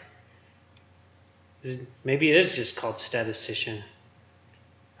right. Maybe it is just called statistician.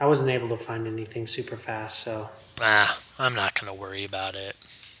 I wasn't able to find anything super fast, so... I'm not going to worry about it.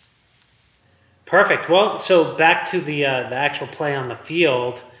 Perfect. Well, so back to the actual play on the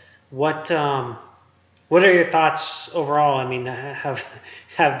field. What are your thoughts overall? I mean,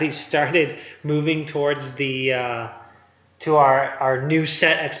 have these started moving towards the to our new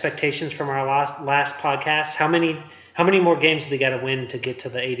set expectations from our last podcast. How many more games do they got to win to get to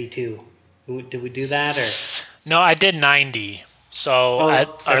the 82? Did we do that or? No, I did 90. So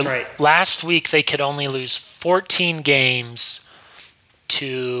that's right. Last week they could only lose 14 games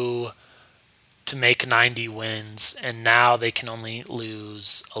to make 90 wins, and now they can only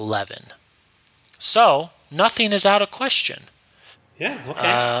lose 11. So nothing is out of question. Yeah.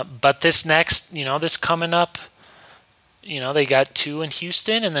 Okay. But this next, this coming up, they got 2 in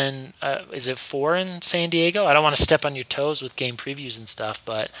Houston, and then is it 4 in San Diego? I don't want to step on your toes with game previews and stuff,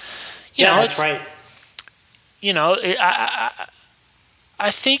 but that's right. I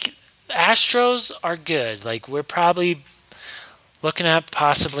think Astros are good. Like, we're probably looking at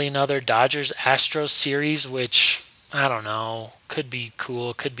possibly another Dodgers-Astros series, which, I don't know, could be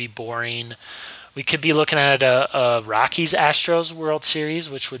cool, could be boring. We could be looking at a Rockies-Astros World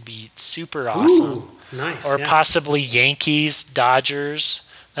Series, which would be super awesome. Ooh, nice. Or possibly Yankees-Dodgers.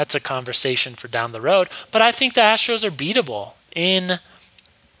 That's a conversation for down the road. But I think the Astros are beatable in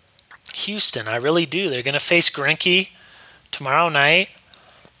Houston. I really do. They're going to face Greinke tomorrow night,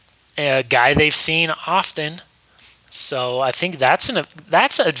 a guy they've seen often. So I think that's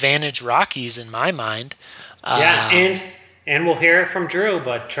advantage Rockies in my mind. And we'll hear it from Drew,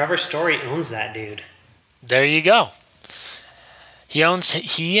 but Trevor Story owns that dude. There you go. He and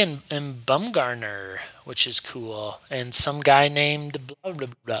Bumgarner, which is cool, and some guy named blah blah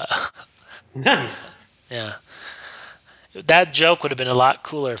blah. Nice. Yeah. That joke would have been a lot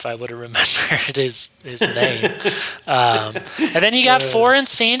cooler if I would have remembered his name. And then you got 4 in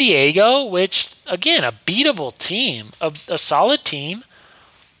San Diego, which, again, a beatable team, a solid team,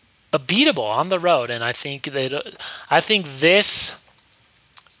 but beatable on the road. And I think this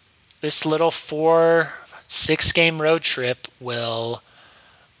little 4-6 game road trip will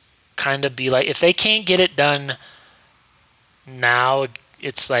kind of be like, if they can't get it done now,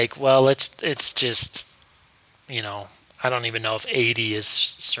 it's like, well, it's just, I don't even know if 80 is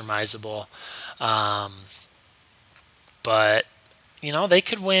surmisable. But, they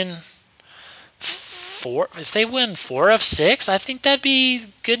could win 4. If they win 4 of 6, I think that'd be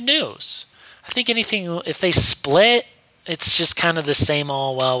good news. I think if they split, it's just kind of the same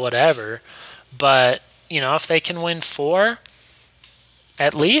old, well, whatever. But, if they can win 4,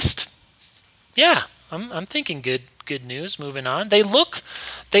 at least, yeah, I'm thinking good news. Moving on, they look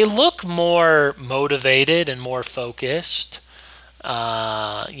more motivated and more focused.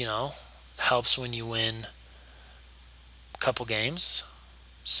 Helps when you win a couple games.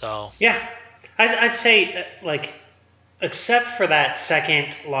 So yeah, I'd say except for that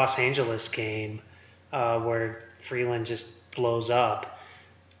second Los Angeles game where Freeland just blows up,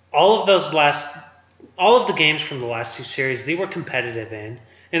 all of the games from the last 2 series they were competitive in.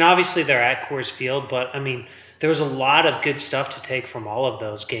 And obviously they're at Coors Field, but, I mean, there was a lot of good stuff to take from all of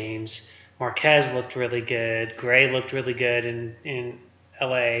those games. Marquez looked really good. Gray looked really good in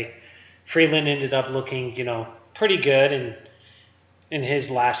L.A. Freeland ended up looking, pretty good in his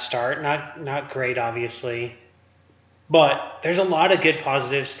last start. Not great, obviously. But there's a lot of good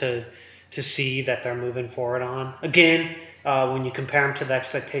positives to see that they're moving forward on. Again, when you compare them to the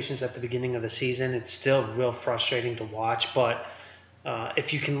expectations at the beginning of the season, it's still real frustrating to watch, but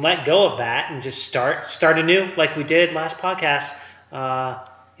if you can let go of that and just start anew like we did last podcast,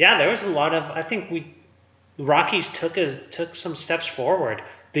 there was a lot of, I think the Rockies took some steps forward.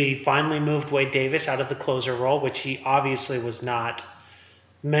 They finally moved Wade Davis out of the closer role, which he obviously was not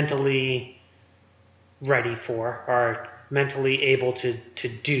mentally ready for or mentally able to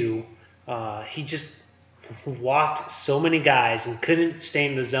do. He just walked so many guys and couldn't stay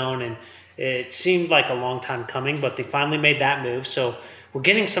in the zone, and it seemed like a long time coming, but they finally made that move. So we're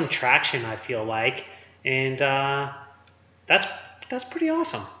getting some traction, I feel like, and that's pretty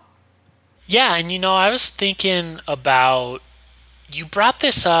awesome. Yeah, and I was thinking about, you brought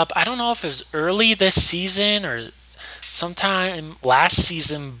this up, I don't know if it was early this season or sometime last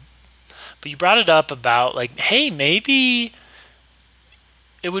season, but you brought it up about, like, hey, maybe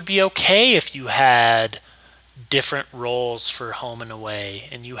it would be okay if you had different roles for home and away,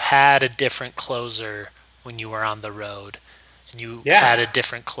 and you had a different closer when you were on the road, and you had a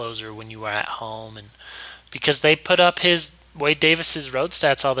different closer when you were at home, and because they put up Wade Davis's road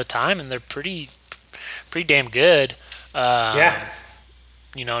stats all the time, and they're pretty damn good. Not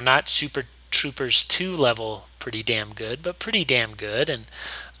Super Troopers 2 level pretty damn good, but pretty damn good, and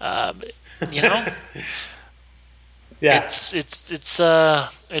yeah, it's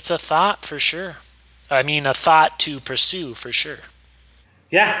a thought for sure. I mean, a thought to pursue for sure.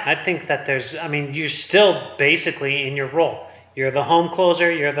 Yeah, I think that you're still basically in your role. You're the home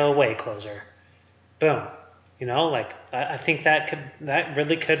closer, you're the away closer. Boom. Like I think that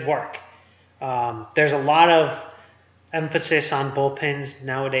really could work. There's a lot of emphasis on bullpens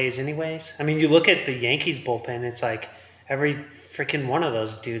nowadays anyways. I mean, you look at the Yankees bullpen, it's like every freaking one of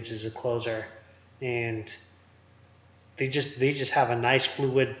those dudes is a closer, and they just have a nice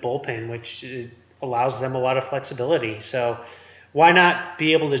fluid bullpen, which allows them a lot of flexibility. So why not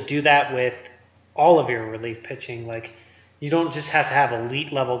be able to do that with all of your relief pitching? Like, you don't just have to have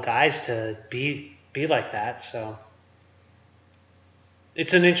elite level guys to be like that. So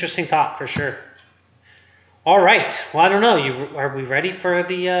it's an interesting thought for sure. All right. Well, I don't know. Are we ready for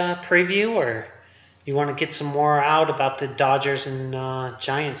the preview, or you want to get some more out about the Dodgers and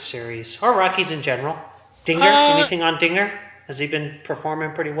Giants series, or Rockies in general? Dinger? Anything on Dinger? Has he been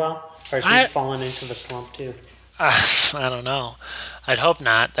performing pretty well, or has he fallen into the slump too? I don't know. I'd hope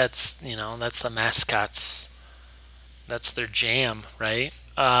not. That's the mascots. That's their jam, right?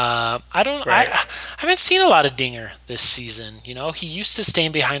 I haven't seen a lot of Dinger this season. He used to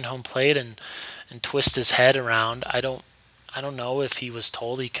stand behind home plate and twist his head around. I don't know if he was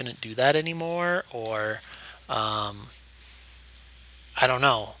told he couldn't do that anymore, or I don't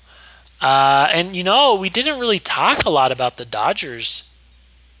know. And we didn't really talk a lot about the Dodgers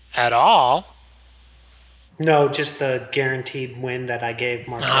at all. No, just the guaranteed win that I gave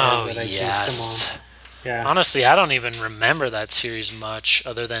Marquez that I jinxed him on. Yeah. Honestly, I don't even remember that series much,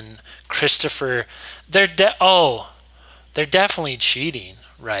 other than Christopher. They're definitely cheating,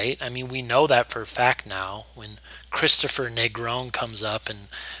 right? I mean, we know that for a fact now. When Christopher Negron comes up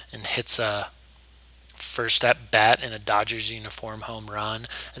and hits a first at bat in a Dodgers uniform home run,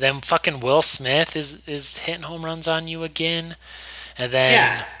 and then fucking Will Smith is hitting home runs on you again, and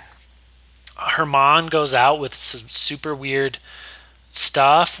then Herman goes out with some super weird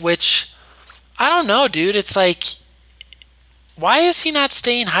stuff, which I don't know, dude. It's like, why is he not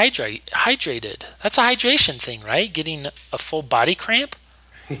staying hydrated? That's a hydration thing, right? Getting a full body cramp?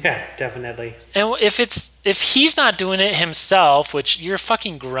 Yeah, definitely. And if he's not doing it himself, which you're a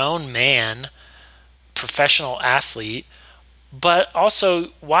fucking grown man, professional athlete, but also,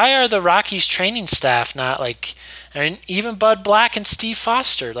 why are the Rockies training staff not like, and even Bud Black and Steve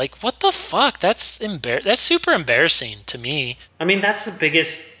Foster, like, what the fuck? That's super embarrassing to me. I mean, that's the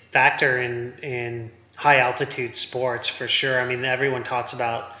biggest factor in high altitude sports for sure. I mean, everyone talks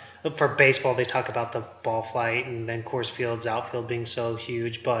about, for baseball, they talk about the ball flight and then Coors Field's outfield being so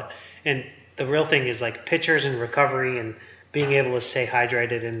huge, and the real thing is like pitchers and recovery and being able to stay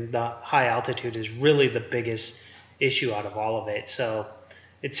hydrated in the high altitude is really the biggest issue out of all of it. So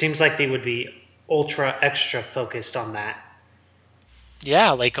it seems like they would be ultra extra focused on that.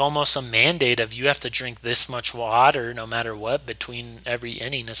 Yeah, like almost a mandate of you have to drink this much water no matter what between every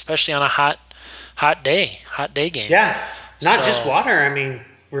inning, especially on a hot day game. Yeah, not just water. I mean,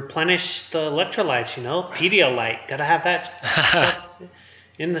 replenish the electrolytes, Pedialyte. Got to have that stuff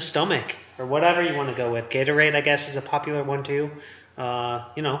in the stomach or whatever you want to go with. Gatorade, I guess, is a popular one too.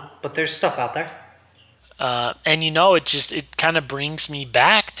 But there's stuff out there. And it kind of brings me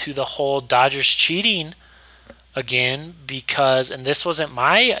back to the whole Dodgers cheating again, because, and this wasn't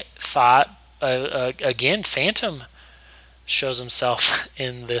my thought, again, Phantom shows himself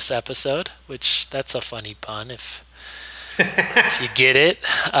in this episode, which that's a funny pun if you get it.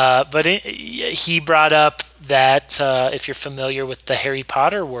 But he brought up that if you're familiar with the Harry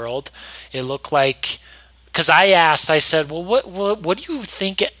Potter world, it looked like, because I said, well, what do you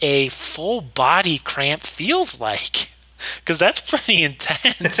think a full body cramp feels like? Because that's pretty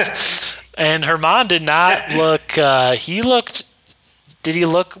intense. And Herman did not look. Did he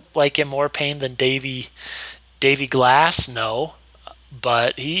look like in more pain than Davy Glass? No,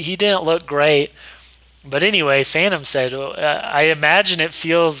 but he didn't look great. But anyway, Phantom said, I imagine it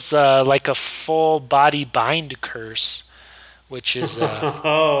feels like a full body bind curse, which is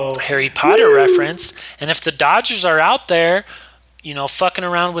a Harry Potter reference. And if the Dodgers are out there, fucking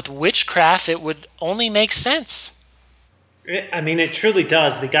around with witchcraft, it would only make sense. I mean, it truly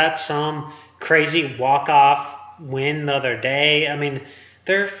does. They got some crazy walk-off win the other day. I mean,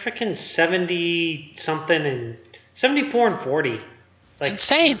 they're freaking 70-something and 74 and 40. Like, it's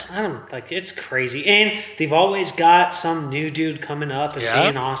insane. It's crazy. And they've always got some new dude coming up and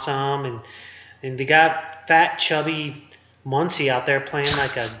being awesome. And they got fat, chubby Muncie out there playing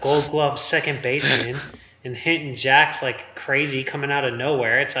like a Gold Glove second baseman and hitting jacks like crazy coming out of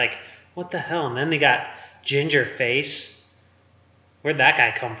nowhere. It's like, what the hell? And then they got Ginger Face. Where'd that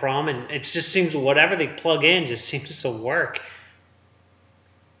guy come from? And it just seems whatever they plug in just seems to work.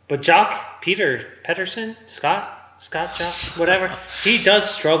 But Scott Jock, whatever, he does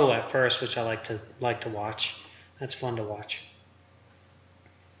struggle at first, which I like to watch. That's fun to watch.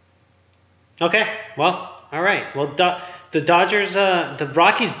 Okay, well, All right. Well, the Dodgers, the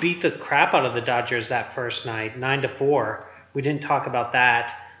Rockies beat the crap out of the Dodgers that first night, 9-4. We didn't talk about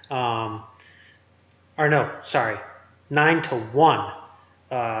that. Or no, sorry, 9-1.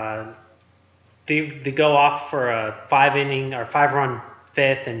 They go off for a 5-run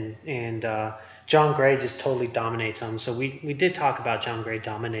fifth, and John Gray just totally dominates them. So we did talk about John Gray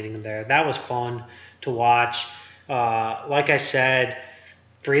dominating them there. That was fun to watch. Like I said,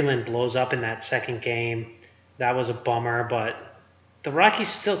 Freeland blows up in that second game. That was a bummer, but the Rockies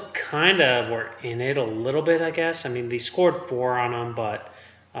still kind of were in it a little bit, I guess. I mean, they scored 4 on them, but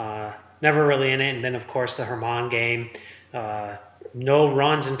never really in it. And then, of course, the Herman game. No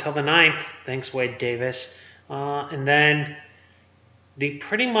runs until the 9th. Thanks, Wade Davis. And then they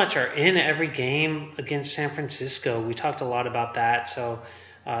pretty much are in every game against San Francisco. We talked a lot about that. So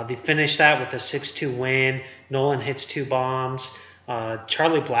they finished that with a 6-2 win. Nolan hits 2 bombs.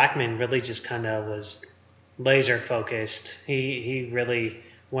 Charlie Blackmon really just kind of was laser focused. He really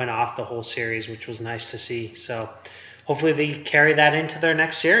went off the whole series, which was nice to see. So hopefully they carry that into their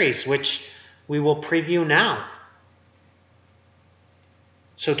next series, which we will preview now.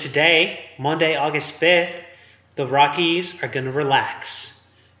 So today, Monday, August 5th, the Rockies are going to relax.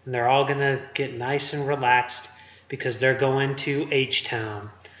 And they're all going to get nice and relaxed because they're going to H-Town.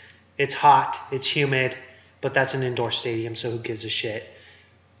 It's hot, it's humid, but that's an indoor stadium, so who gives a shit?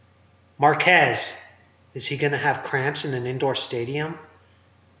 Marquez, is he going to have cramps in an indoor stadium?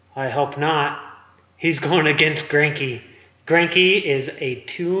 I hope not. He's going against Greinke. Greinke is a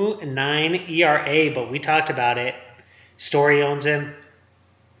 2.9 ERA, but we talked about it. Story owns him.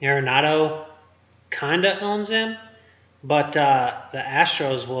 Arenado kind of owns him. But the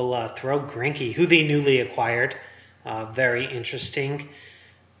Astros will throw Greinke, who they newly acquired. Very interesting.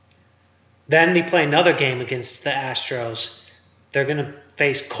 Then they play another game against the Astros. They're going to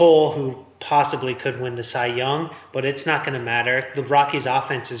face Cole, who possibly could win the Cy Young, but it's not going to matter. The Rockies'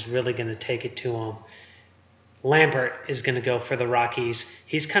 offense is really going to take it to him. Lambert is going to go for the Rockies.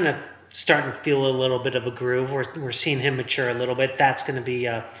 He's kind of starting to feel a little bit of a groove. We're seeing him mature a little bit. That's going to be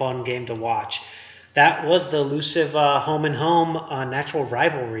a fun game to watch. That was the elusive home-and-home natural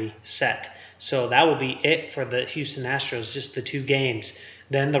rivalry set. So that will be it for the Houston Astros, just the 2 games.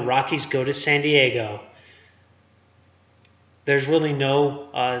 Then the Rockies go to San Diego. There's really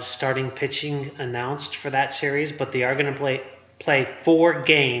no starting pitching announced for that series, but they are going to play 4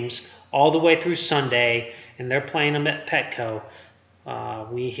 games all the way through Sunday, and they're playing them at Petco.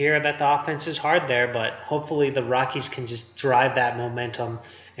 We hear that the offense is hard there, but hopefully the Rockies can just drive that momentum.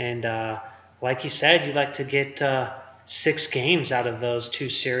 And like you said, you'd like to get 6 games out of those 2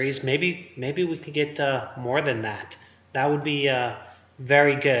 series. Maybe we could get more than that. That would be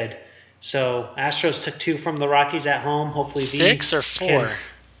very good. So Astros took 2 from the Rockies at home. Hopefully 6 or 4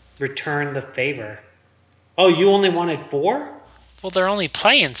 return the favor. Oh, you only wanted 4? Well, they're only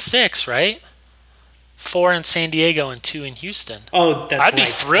playing 6, right? 4 in San Diego and 2 in Houston. Oh, that's I'd be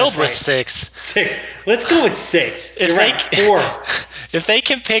thrilled with 6. 6. Let's go with 6. You're right, 4. If they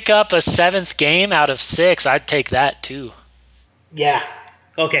can pick up a 7th game out of 6, I'd take that too. Yeah.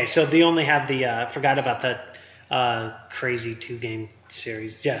 Okay, so they only have the forgot about the crazy 2-game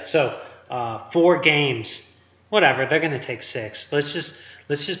series. Yeah, so 4 games. Whatever, they're going to take 6. Let's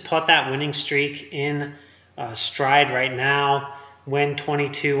just put that winning streak in stride right now. Win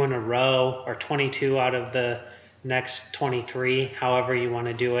 22 in a row, or 22 out of the next 23, however you want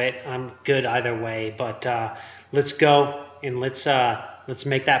to do it. I'm good either way, but let's go and let's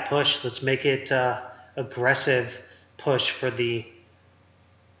make that push. Let's make it aggressive push for the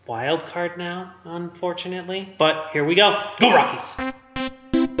wild card now, unfortunately. But here we go. Go Rockies!